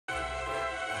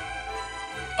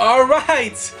All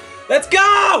right, let's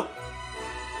go.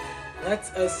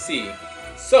 Let's see.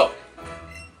 So,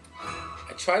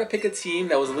 I tried to pick a team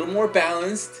that was a little more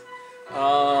balanced.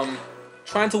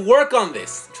 Trying to work on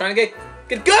this. Trying to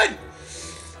get good.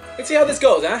 Let's see how this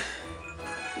goes, huh?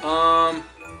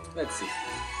 Let's see.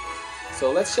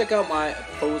 So let's check out my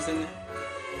opposing.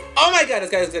 Oh my God, this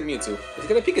guy's got a Mewtwo. He's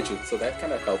got a Pikachu, so that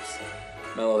kind of helps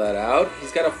mellow that out.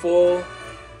 He's got a full.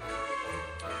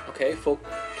 Okay, full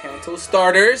Kanto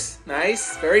starters.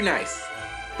 Nice, very nice,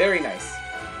 very nice.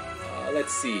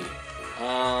 Let's see.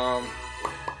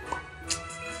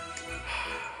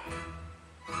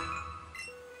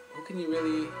 Who can you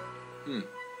really?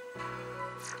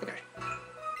 Okay.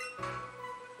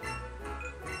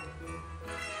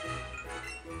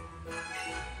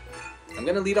 I'm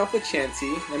gonna lead off with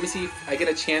Chansey. Let me see if I get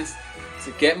a chance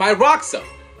to get my rocks up.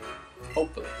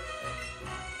 Hopefully.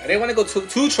 I didn't want to go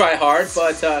too try hard,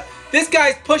 but this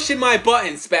guy's pushing my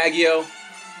buttons, Baggio.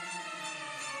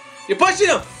 You're pushing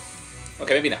him!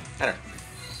 Okay, maybe not. I don't know.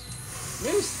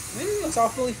 Maybe it looks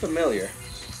awfully familiar.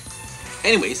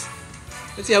 Anyways,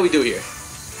 let's see how we do here.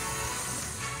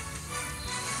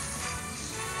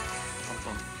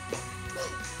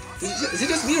 Is it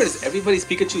just me or is everybody's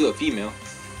Pikachu a female?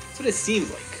 That's what it seems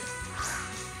like.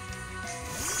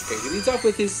 Okay, he leads off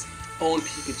with his own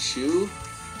Pikachu.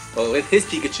 Well, with his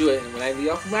Pikachu, and when I lead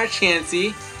off with my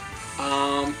Chansey, what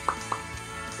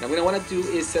I'm gonna want to do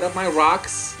is set up my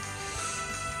rocks.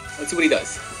 Let's see what he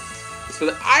does. It's for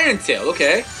the Iron Tail,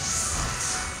 okay.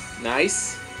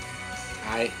 Nice.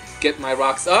 I get my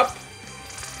rocks up.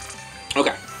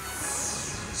 Okay.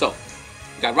 So,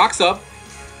 we got rocks up.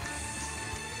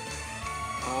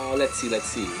 Let's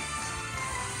see.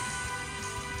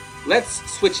 Let's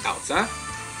switch out, huh?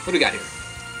 What do we got here?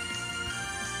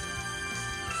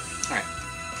 Alright.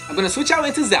 I'm gonna switch out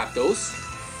into Zapdos.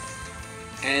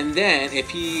 And then if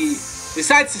he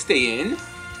decides to stay in,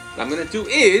 what I'm gonna do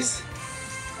is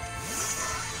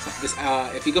this,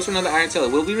 if he goes for another Iron Tail,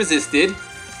 it will be resisted.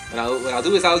 What I'll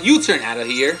do is I'll U-turn out of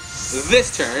here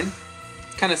this turn.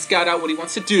 Kind of scout out what he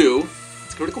wants to do.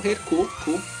 It's a critical hit. Cool.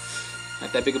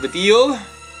 Not that big of a deal.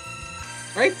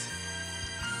 Right?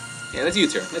 Yeah, let's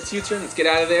U-turn. Let's get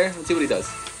out of there. Let's see what he does.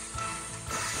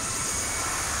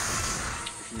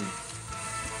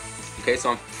 Okay,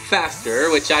 so I'm faster,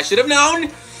 which I should have known.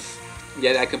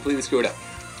 Yet I completely screwed up.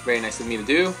 Very nice of me to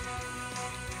do.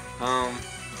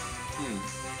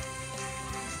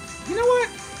 You know what?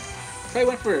 If I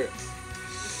went for...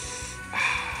 I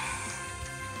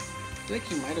feel like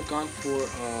he might have gone for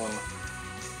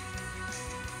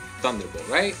Thunderbolt,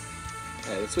 right?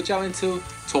 Alright, let's switch out into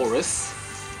Tauros.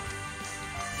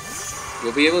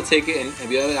 We'll be able to take it and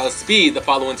be able to outspeed the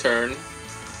following turn.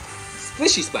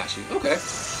 Splishy Splashy. Okay.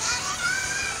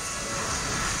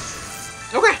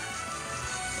 Okay.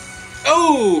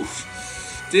 Oh!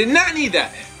 Did not need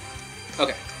that.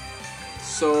 Okay.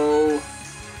 So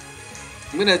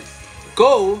I'm gonna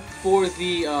go for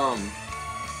the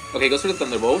okay, goes for the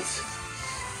Thunderbolt.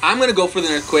 I'm gonna go for the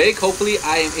Earthquake. Hopefully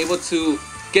I am able to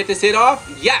get this hit off.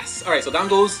 Yes! Alright, so down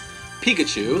goes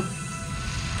Pikachu.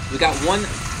 We got one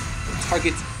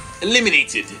target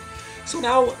eliminated. So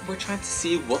now we're trying to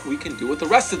see what we can do with the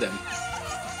rest of them.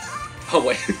 Oh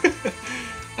wait.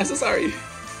 I'm so sorry.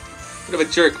 Bit of a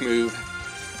jerk move.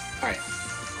 Alright.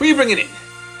 Who are you bringing in?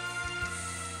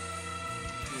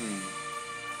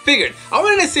 Figured. I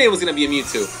wanted to say it was going to be a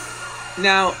Mewtwo.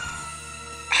 Now,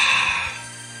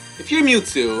 if you're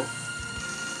Mewtwo,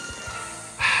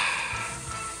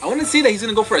 I want to say that he's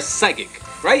going to go for a Psychic,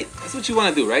 right? That's what you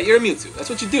want to do, right? You're a Mewtwo. That's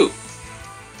what you do.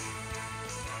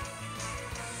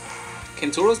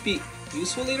 Can Tauros be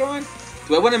useful later on?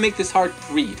 Do I want to make this hard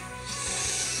read?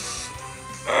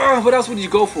 What else would you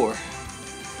go for?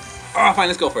 Oh, fine,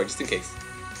 let's go for it, just in case.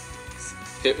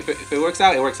 If it works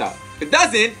out, it works out. If it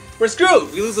doesn't, we're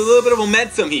screwed. We lose a little bit of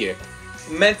momentum here.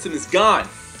 Momentum is gone.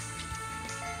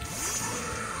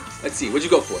 Let's see, what'd you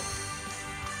go for?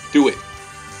 Do it.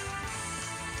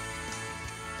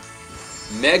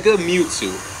 Mega Mewtwo.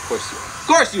 Of course you are. Of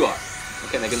course you are.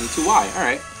 Okay, Mega Mewtwo Y.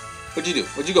 Alright. What'd you do?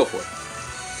 What'd you go for?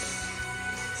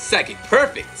 Second.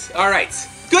 Perfect. Alright.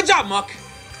 Good job, Muk.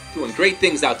 Doing great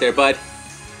things out there, bud.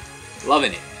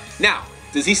 Loving it. Now,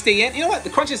 does he stay in? You know what? The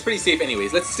crunch is pretty safe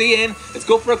anyways. Let's stay in. Let's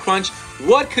go for a crunch.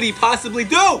 What could he possibly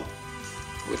do?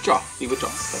 Withdraw. He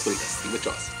withdraws. That's what he does. He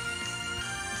withdraws.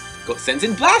 Sends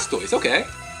in Blastoise. Okay.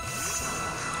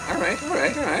 Alright.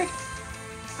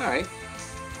 Alright.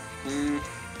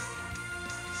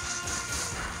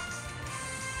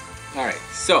 Alright,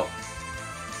 so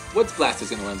what's Blastoise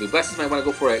gonna want to do? Blastoise might want to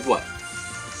go for a what?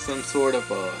 Some sort of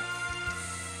a...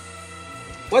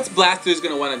 What's Blastoise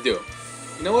gonna want to do?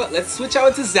 You know what? Let's switch out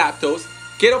into Zapdos.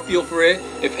 Get a feel for it.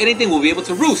 If anything, we'll be able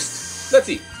to roost. Let's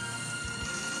see.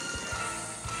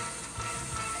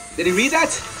 Did he read that?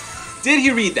 Did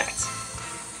he read that?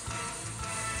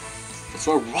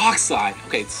 So a rock slide.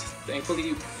 Okay,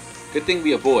 thankfully, good thing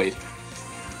we avoid.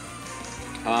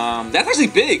 That's actually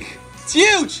big. It's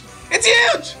huge. It's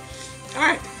huge. All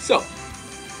right, so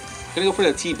I'm gonna go for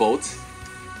the T-Bolt.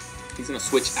 He's gonna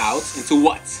switch out into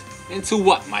what? Into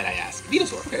what, might I ask?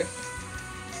 Venusaur. Okay.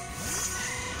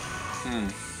 Well,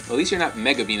 at least you're not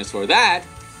Mega Venusaur. That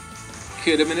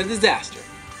could have been a disaster.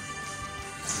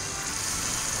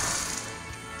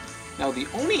 Now, the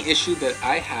only issue that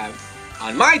I have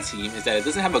on my team is that it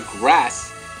doesn't have a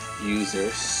grass user,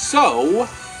 so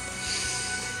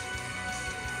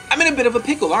I'm in a bit of a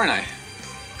pickle, aren't I?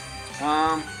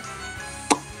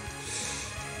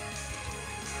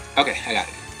 Okay, I got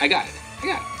it. I got it.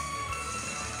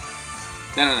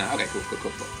 No. Okay,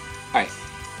 cool. Alright.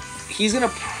 He's gonna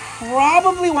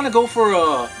probably want to go for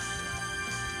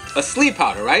a sleep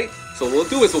powder, right? So what we'll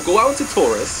do is we'll go out into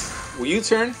Tauros. We'll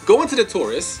U-turn, go into the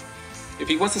Tauros. If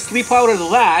he wants to sleep powder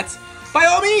that, by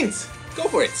all means, go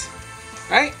for it.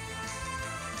 Right?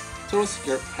 Tauros,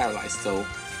 you're paralyzed, so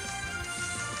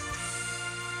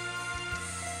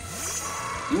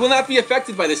you will not be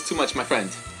affected by this too much, my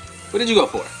friend. What did you go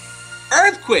for?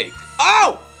 Earthquake!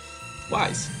 Oh!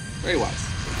 Wise. Very wise.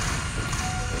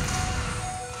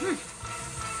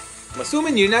 I'm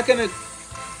assuming you're not gonna...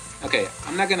 Okay,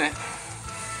 I'm not gonna...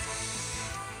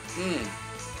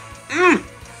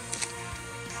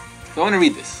 So I want to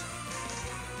read this.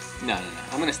 No.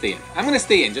 I'm gonna stay in. I'm gonna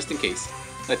stay in just in case.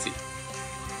 Let's see.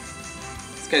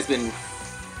 This guy's been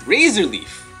Razor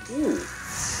Leaf. Ooh.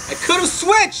 I could have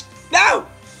switched! No!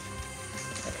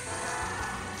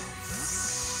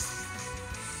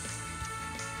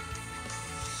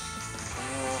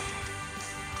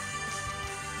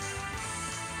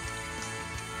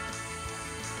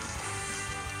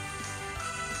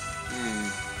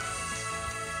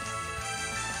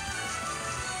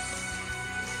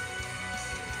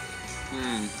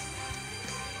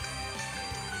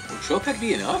 Will Drill Peck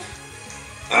be enough?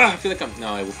 I feel like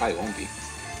no, it probably won't be.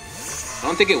 I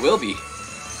don't think it will be.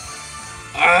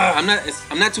 I'm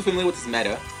not too familiar with this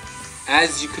meta.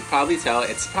 As you could probably tell,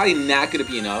 it's probably not gonna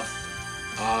be enough.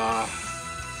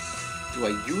 Do I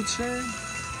U-turn?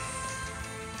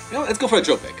 You know, let's go for a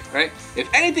Drill Peck, right? If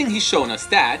anything, he's showing us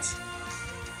that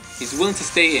he's willing to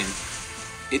stay in.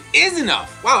 It is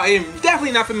enough. Wow, I am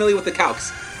definitely not familiar with the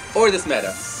calcs or this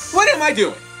meta. What am I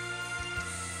doing?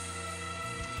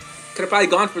 Could have probably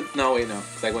gone for... No, wait, no.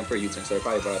 Because I went for a U-turn, so I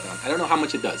probably brought it down. I don't know how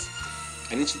much it does.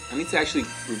 I need to actually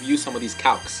review some of these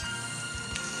calcs.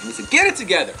 I need to get it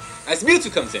together as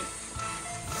Mewtwo comes in.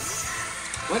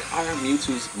 What are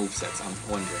Mewtwo's movesets? I'm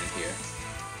wondering here.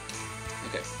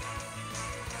 Okay.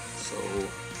 So...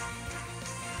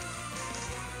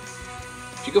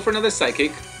 if you go for another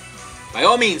Psychic, by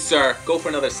all means, sir, go for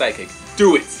another Psychic.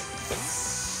 Do it!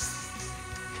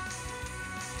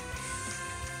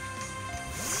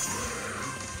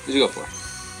 What did you go for?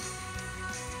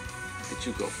 What did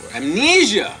you go for?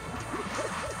 Amnesia!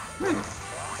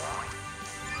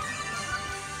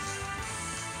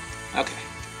 Okay.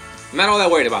 I'm not all that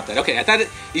worried about that. Okay, I thought it...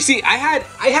 You see, I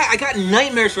got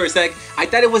nightmares for a sec. I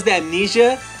thought it was the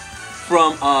Amnesia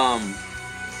from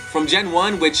Gen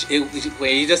 1, where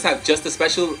you just have just a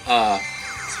special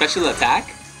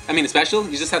attack. I mean,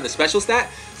 you just have the special stat.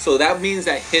 So that means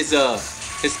that his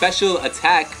special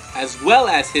attack as well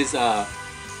as his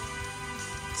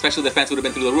special defense would have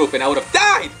been through the roof, and I would have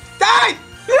died!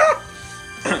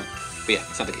 But yeah,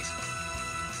 that's not the case.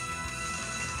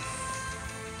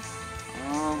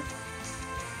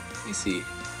 Let me see.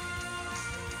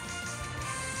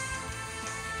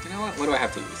 You know what? What do I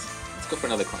have to lose? Let's go for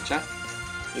another crunch, huh?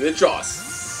 He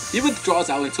withdraws. He withdraws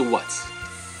out into what?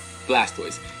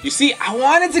 Blastoise. You see, I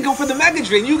wanted to go for the Mega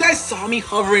Drain. You guys saw me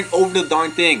hovering over the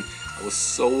darn thing. I was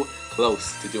so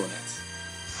close to doing that.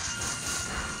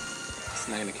 It's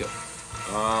not gonna kill.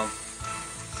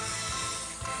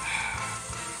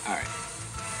 Alright.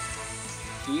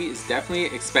 He is definitely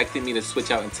expecting me to switch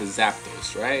out into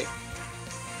Zapdos, right?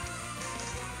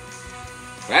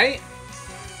 Right?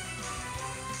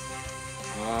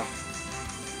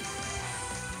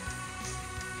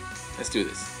 Let's do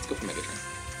this. Let's go for Mega Drain.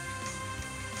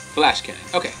 Flash Cannon.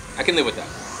 Okay, I can live with that.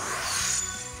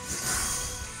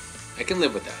 I can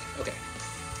live with that. Okay.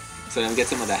 So then we get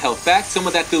some of that health back. Some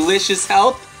of that delicious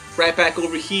health. Right back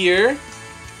over here.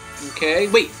 Okay.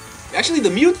 Wait. Actually, the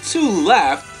Mewtwo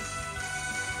left.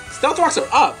 Stealth Rocks are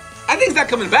up. I think it's not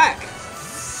coming back.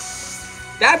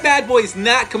 That bad boy is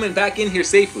not coming back in here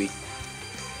safely.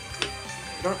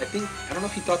 I don't know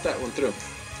if he thought that one through.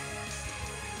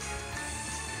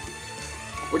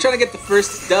 We're trying to get the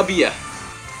first W.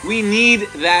 We need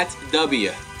that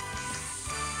W.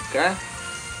 Okay?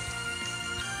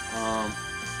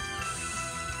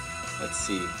 Let's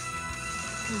see.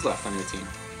 Who's left on your team?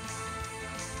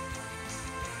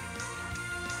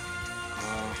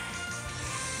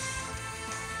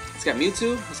 It's got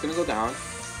Mewtwo. It's gonna go down.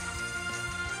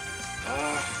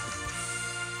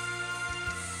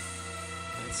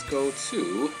 Let's go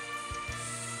to.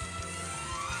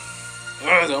 Do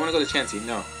I want to go to Chansey?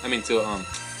 No, I mean to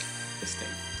this thing.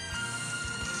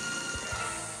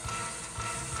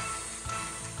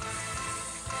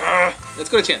 Let's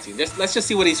go to Chansey. Let's just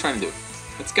see what he's trying to do.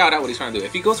 Let's scout out what he's trying to do.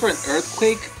 If he goes for an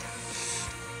Earthquake,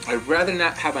 I'd rather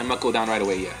not have my Muk go down right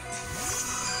away yet.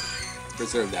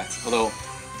 Preserve that. Although,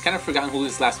 kind of forgotten who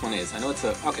his last one is. I know it's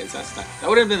a... Okay, so that's not... That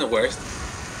wouldn't have been the worst.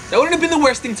 That wouldn't have been the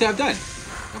worst thing to have done.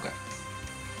 Okay.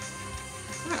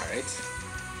 Alright.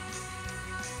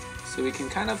 So we can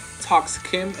kind of toxic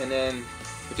him, and then...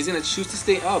 If he's going to choose to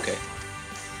stay... Oh, okay.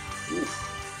 Oof.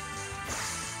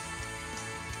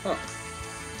 Huh.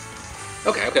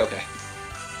 Okay.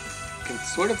 Can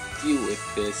sort of deal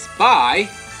with this by...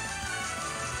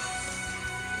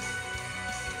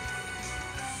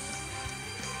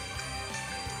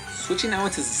 switching now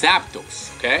into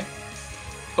Zapdos, okay?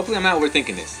 Hopefully I'm not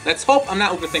overthinking this. Let's hope I'm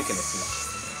not overthinking this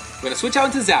much. We're gonna switch out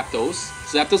into Zapdos,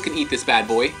 so Zapdos can eat this bad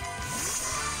boy,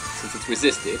 since it's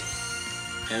resisted.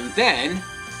 And then,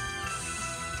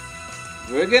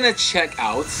 we're gonna check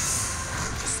out a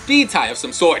speed tie of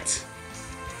some sort.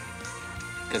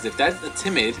 Because if that's a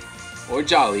Timid or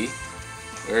Jolly,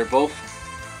 we're both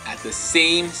at the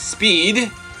same speed.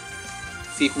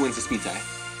 See who wins the speed tie.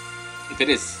 If it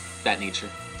is that nature.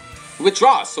 It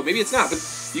withdraws, so maybe it's not, but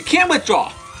you can't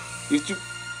withdraw.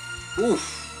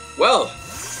 Oof. Well.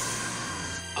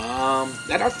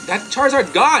 That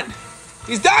Charizard gone.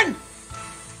 He's done.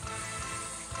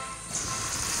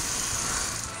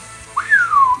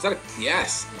 Is that a...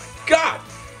 Yes. Oh my God.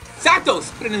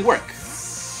 Zapdos put it in work.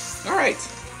 Alright.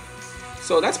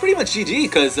 So that's pretty much GG,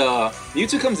 because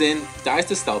Mewtwo comes in, dies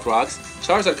to Stealth Rocks.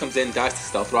 Charizard comes in, dies to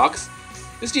Stealth Rocks.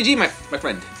 It's GG, my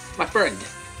friend. My friend.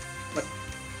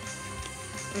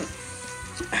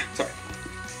 Sorry.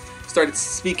 Started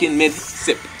speaking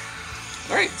mid-sip.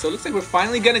 Alright, so it looks like we're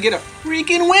finally gonna get a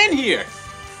freaking win here!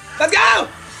 Let's go!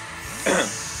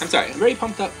 I'm sorry, I'm very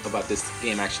pumped up about this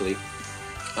game, actually.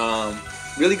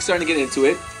 Really starting to get into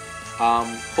it.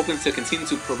 Hoping to continue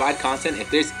to provide content. If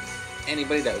there's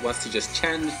anybody that wants to just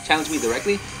challenge me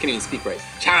directly, can't even speak right.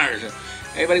 Challenge!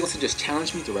 Everybody wants to just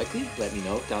challenge me directly, let me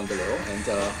know down below. And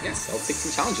yes, I'll take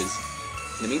some challenges.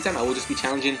 In the meantime, I will just be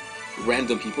challenging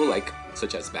random people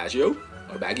such as Baggio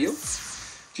or Baggio.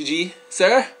 GG,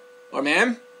 sir or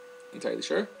ma'am. I'm entirely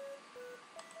sure.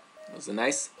 It was a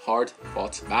nice,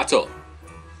 hard-fought battle.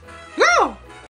 Go!